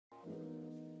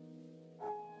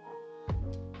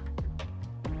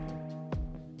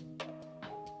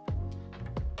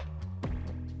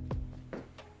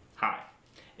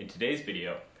In today's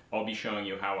video, I'll be showing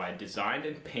you how I designed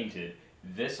and painted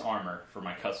this armor for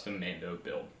my custom Mando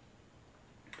build.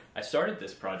 I started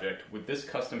this project with this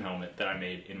custom helmet that I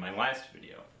made in my last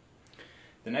video.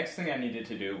 The next thing I needed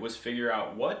to do was figure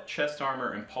out what chest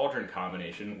armor and pauldron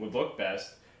combination would look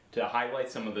best to highlight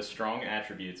some of the strong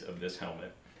attributes of this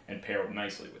helmet and pair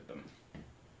nicely with them.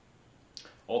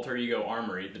 Alterego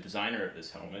Armory, the designer of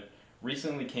this helmet,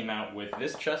 recently came out with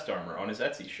this chest armor on his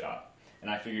Etsy shop, and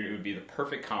I figured it would be the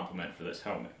perfect complement for this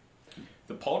helmet.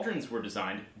 The pauldrons were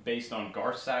designed based on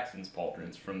Garth Saxon's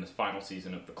pauldrons from the final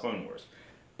season of the Clone Wars,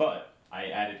 but I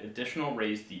added additional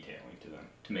raised detailing to them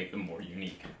to make them more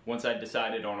unique. Once I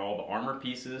decided on all the armor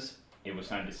pieces, it was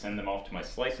time to send them off to my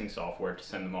slicing software to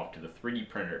send them off to the 3D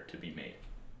printer to be made.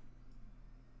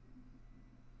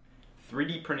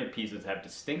 3D printed pieces have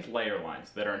distinct layer lines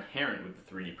that are inherent with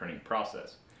the 3D printing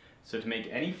process. So to make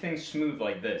anything smooth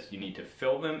like this, you need to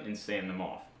fill them and sand them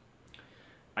off.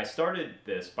 I started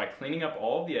this by cleaning up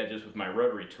all of the edges with my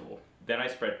rotary tool. Then I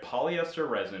spread polyester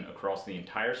resin across the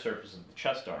entire surface of the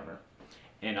chest armor,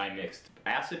 and I mixed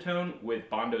acetone with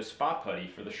Bondo spot putty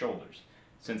for the shoulders,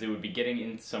 since it would be getting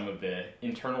in some of the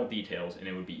internal details and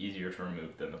it would be easier to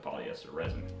remove than the polyester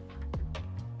resin.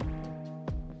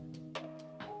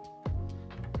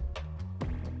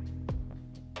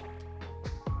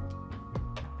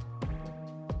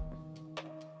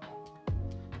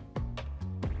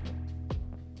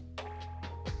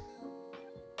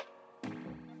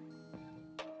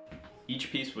 Each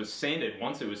piece was sanded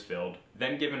once it was filled,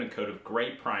 then given a coat of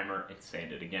gray primer and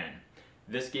sanded again.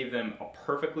 This gave them a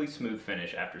perfectly smooth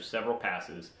finish after several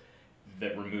passes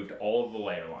that removed all of the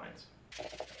layer lines.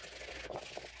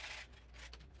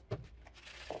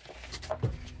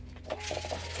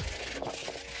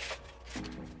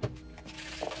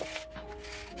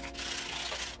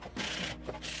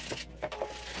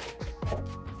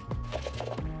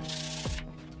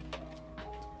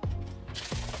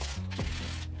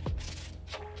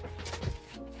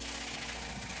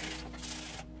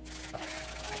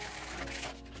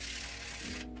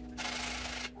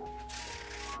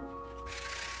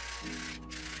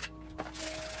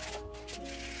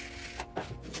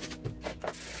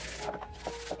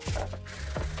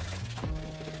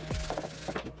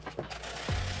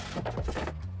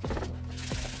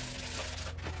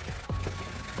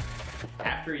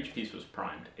 After each piece was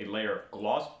primed, a layer of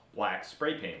gloss black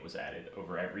spray paint was added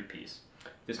over every piece.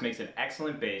 This makes an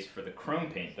excellent base for the chrome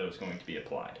paint that was going to be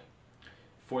applied.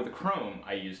 For the chrome,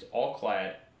 I used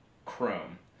all-clad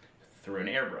chrome through an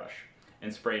airbrush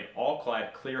and sprayed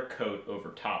all-clad clear coat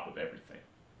over top of everything.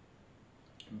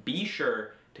 Be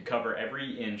sure to cover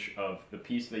every inch of the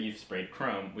piece that you've sprayed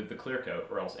chrome with the clear coat,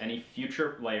 or else any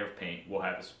future layer of paint will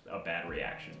have a bad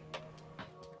reaction.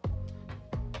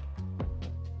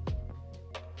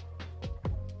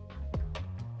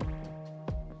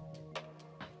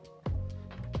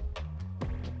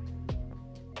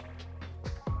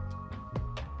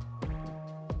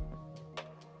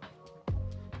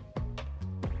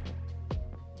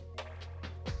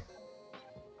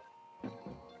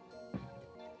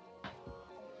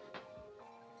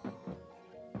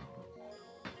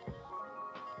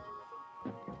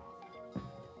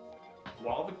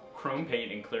 While the chrome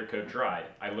paint and clear coat dried,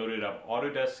 I loaded up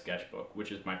Autodesk Sketchbook,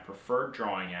 which is my preferred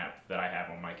drawing app that I have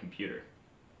on my computer.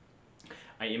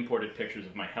 I imported pictures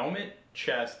of my helmet,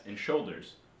 chest, and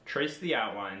shoulders, traced the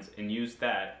outlines, and used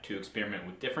that to experiment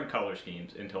with different color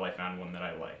schemes until I found one that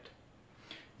I liked.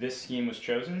 This scheme was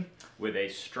chosen with a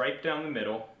stripe down the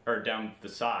middle, or down the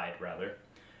side rather,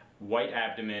 white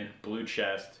abdomen, blue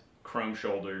chest, chrome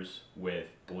shoulders with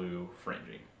blue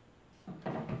fringing.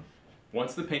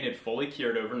 Once the paint had fully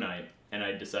cured overnight and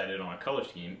I decided on a color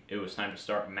scheme, it was time to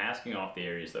start masking off the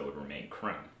areas that would remain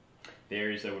chrome. The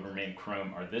areas that would remain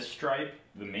chrome are this stripe,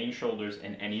 the main shoulders,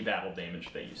 and any battle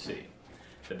damage that you see.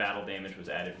 The battle damage was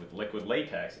added with liquid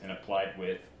latex and applied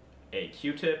with a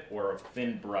Q-tip or a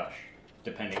thin brush,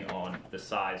 depending on the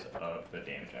size of the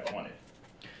damage I wanted.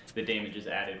 The damage is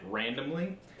added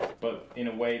randomly, but in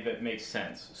a way that makes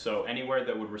sense. So anywhere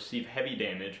that would receive heavy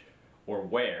damage or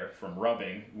wear from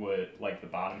rubbing would, like the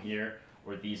bottom here,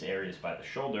 or these areas by the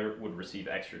shoulder, would receive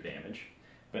extra damage.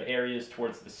 But areas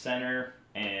towards the center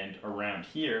and around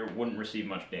here wouldn't receive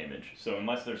much damage. So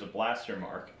unless there's a blaster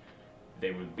mark,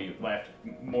 they would be left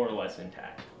more or less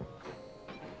intact.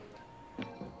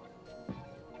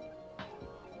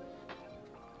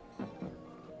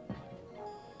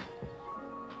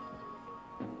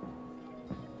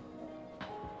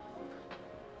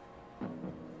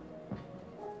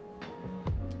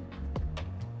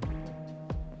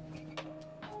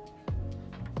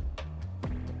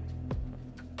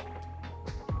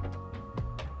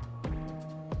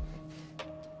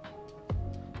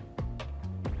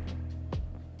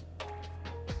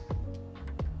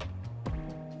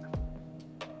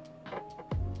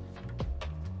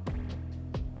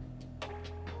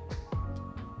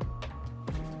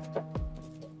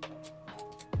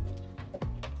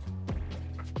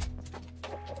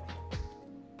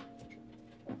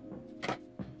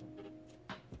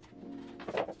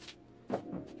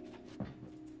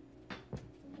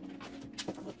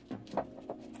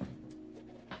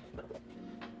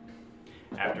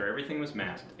 everything was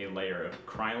masked, a layer of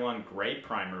Krylon gray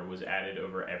primer was added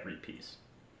over every piece.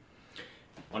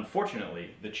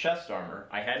 Unfortunately, the chest armor,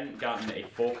 I hadn't gotten a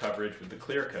full coverage with the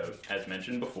clear coat, as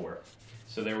mentioned before,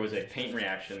 so there was a paint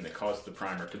reaction that caused the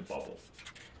primer to bubble.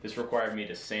 This required me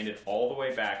to sand it all the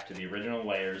way back to the original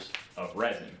layers of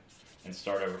resin and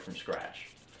start over from scratch.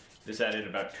 This added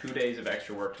about 2 days of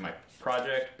extra work to my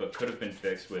project, but could have been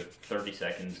fixed with 30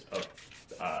 seconds of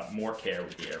more care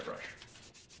with the airbrush.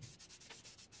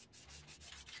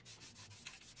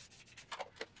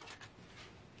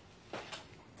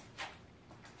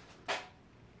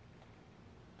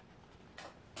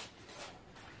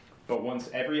 But once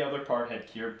every other part had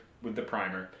cured with the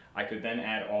primer, I could then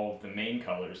add all of the main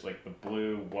colors, like the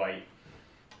blue, white,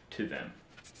 to them,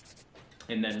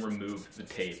 and then remove the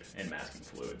tape and masking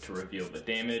fluid to reveal the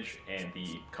damage and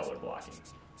the color blocking.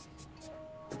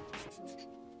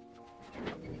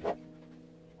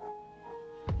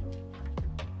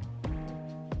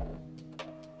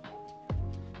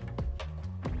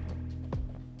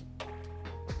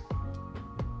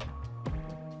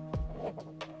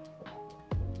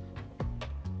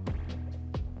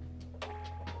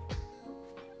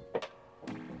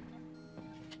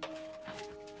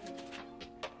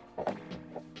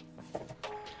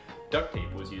 Duct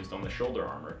tape was used on the shoulder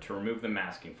armor to remove the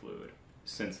masking fluid,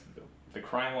 since the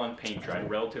Krylon paint dried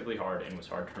relatively hard and was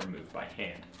hard to remove by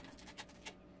hand.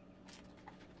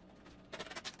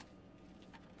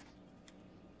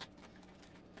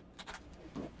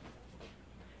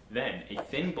 Then, a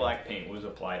thin black paint was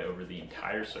applied over the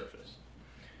entire surface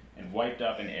and wiped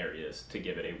up in areas to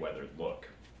give it a weathered look.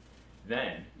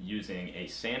 Then, using a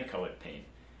sand-colored paint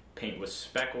was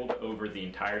speckled over the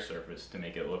entire surface to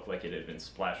make it look like it had been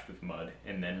splashed with mud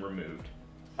and then removed.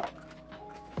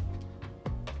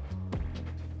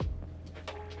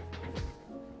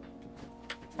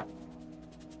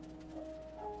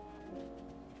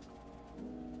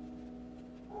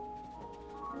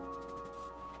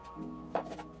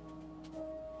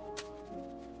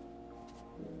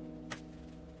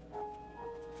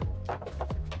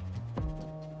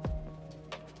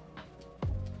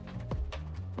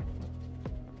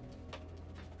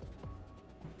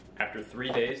 After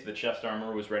 3 days, the chest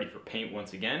armor was ready for paint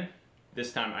once again.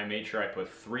 This time I made sure I put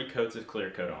 3 coats of clear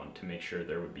coat on to make sure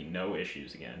there would be no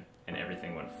issues again, and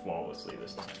everything went flawlessly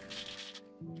this time.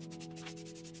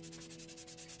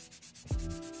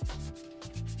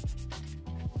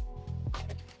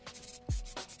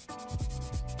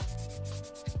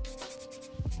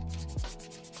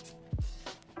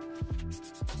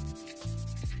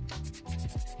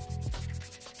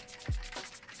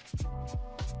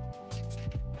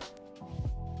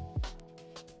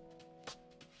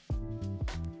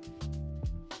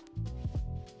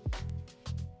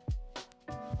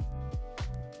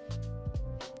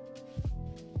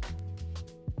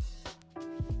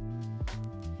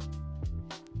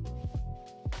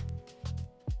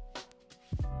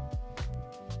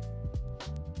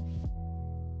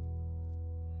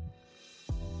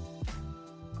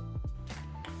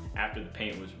 After the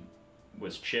paint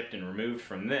was chipped and removed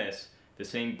from this, the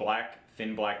same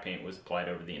thin black paint was applied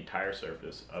over the entire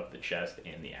surface of the chest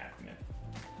and the abdomen.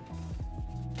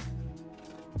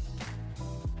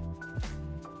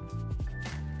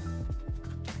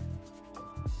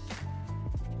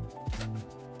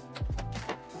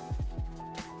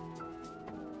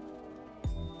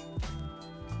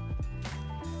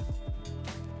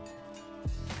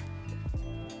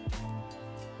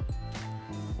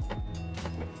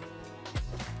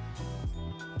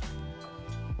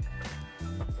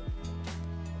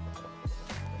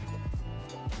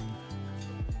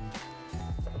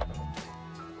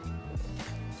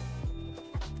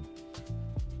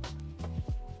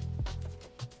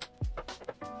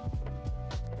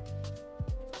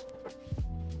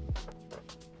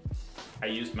 I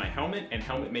used my helmet and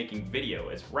helmet making video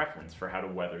as reference for how to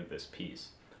weather this piece.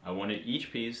 I wanted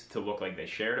each piece to look like they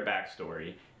shared a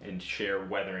backstory and share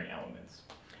weathering elements.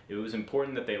 It was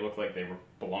important that they look like they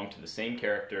belonged to the same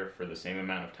character for the same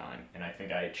amount of time, and I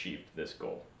think I achieved this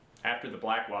goal. After the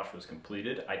black wash was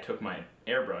completed, I took my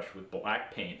airbrush with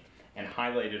black paint and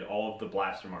highlighted all of the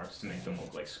blaster marks to make them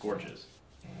look like scorches.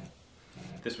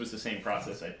 This was the same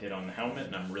process I did on the helmet,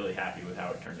 and I'm really happy with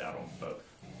how it turned out on both.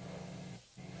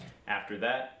 After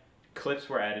that, clips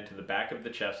were added to the back of the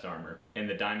chest armor, and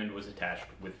the diamond was attached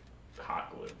with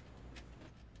hot glue.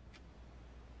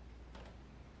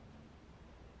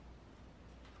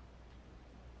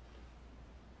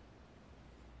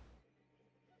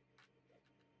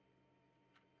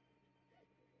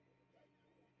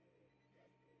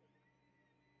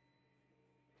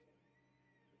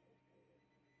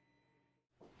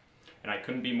 and I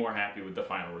couldn't be more happy with the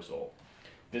final result.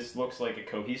 This looks like a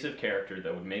cohesive character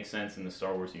that would make sense in the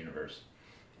Star Wars universe,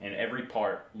 and every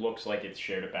part looks like it's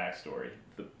shared a backstory.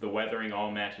 The weathering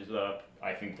all matches up,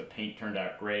 I think the paint turned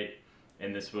out great,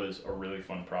 and this was a really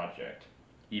fun project,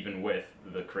 even with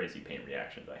the crazy paint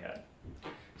reactions I had.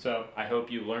 So I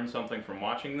hope you learned something from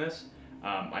watching this.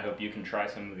 I hope you can try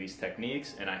some of these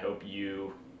techniques, and I hope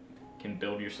you can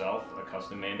build yourself a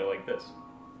custom Mando like this.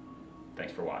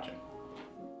 Thanks for watching.